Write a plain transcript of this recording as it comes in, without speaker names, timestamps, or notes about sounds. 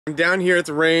I'm down here at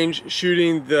the range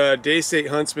shooting the Daystate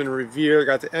Huntsman Revere.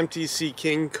 Got the MTC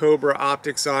King Cobra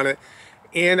optics on it,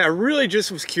 and I really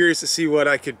just was curious to see what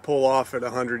I could pull off at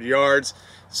 100 yards.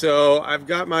 So I've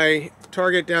got my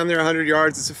target down there 100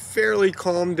 yards. It's a fairly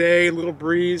calm day, little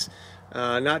breeze.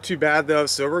 Not too bad though,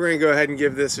 so we're going to go ahead and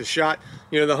give this a shot.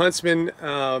 You know, the Huntsman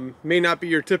may not be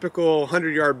your typical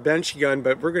 100-yard bench gun,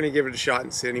 but we're going to give it a shot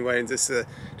and see anyway, and just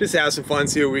have some fun,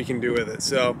 see what we can do with it.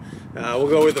 So we'll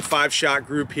go with the 5-shot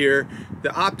group here.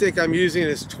 The optic I'm using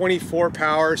is 24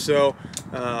 power, so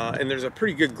and there's a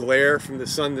pretty good glare from the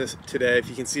sun today, if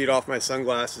you can see it off my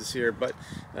sunglasses here. But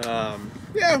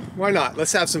yeah, why not?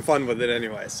 Let's have some fun with it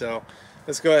anyway. So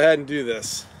let's go ahead and do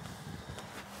this.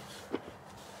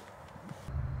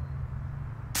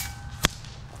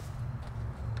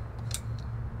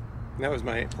 That was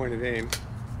my point of aim.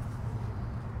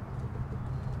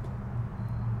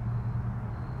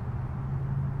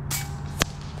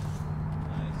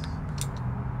 Nice.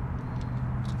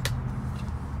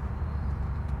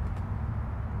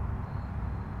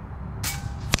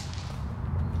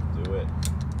 Do it.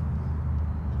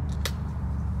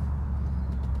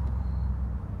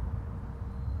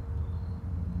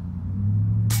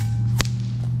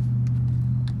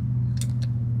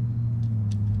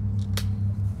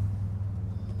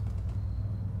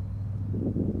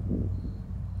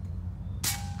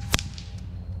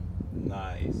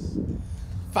 Nice.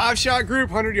 5-shot group,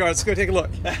 100 yards. Let's go take a look.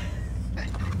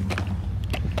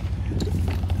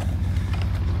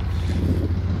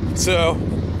 So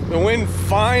the wind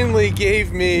finally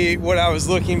gave me what I was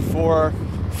looking for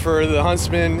the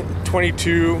Huntsman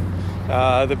 22,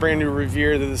 the brand new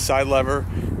Revere, the side lever.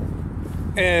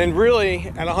 And really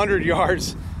at 100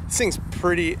 yards, this thing's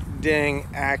pretty dang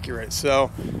accurate. So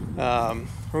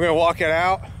we're gonna walk it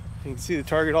out. You can see the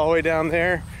target all the way down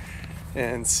there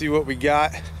and see what we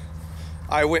got.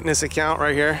 Eyewitness account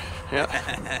right here.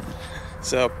 Yeah.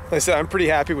 So like I said, I'm pretty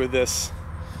happy with this,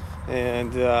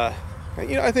 and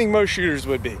you know, I think most shooters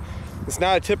would be. It's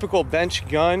not a typical bench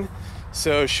gun,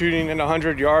 so shooting at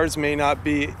 100 yards may not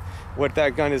be what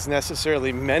that gun is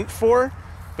necessarily meant for,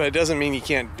 but it doesn't mean you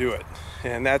can't do it,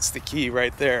 and that's the key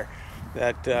right there.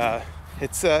 That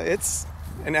it's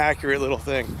an accurate little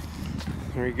thing.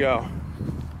 There we go.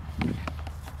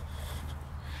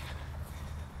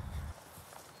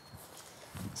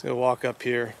 So walk up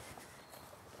here,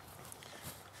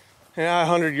 and at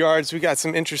 100 yards we got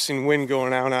some interesting wind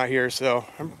going on out here, so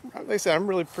like I said, I'm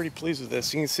really pretty pleased with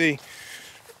this. You can see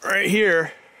right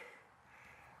here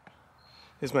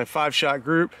is my 5-shot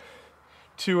group,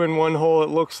 2 in 1 hole it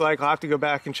looks like. I'll have to go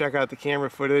back and check out the camera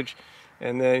footage.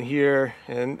 And then here,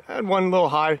 and I had one little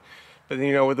high, but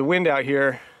you know, with the wind out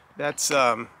here, that's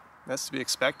to be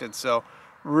expected. So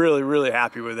really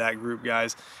happy with that group,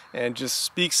 guys, and just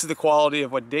speaks to the quality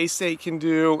of what Daystate can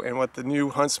do and what the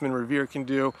new Huntsman Revere can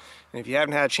do. And if you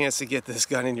haven't had a chance to get this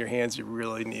gun in your hands, you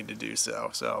really need to do so.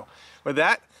 So with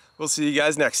that, we'll see you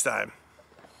guys next time.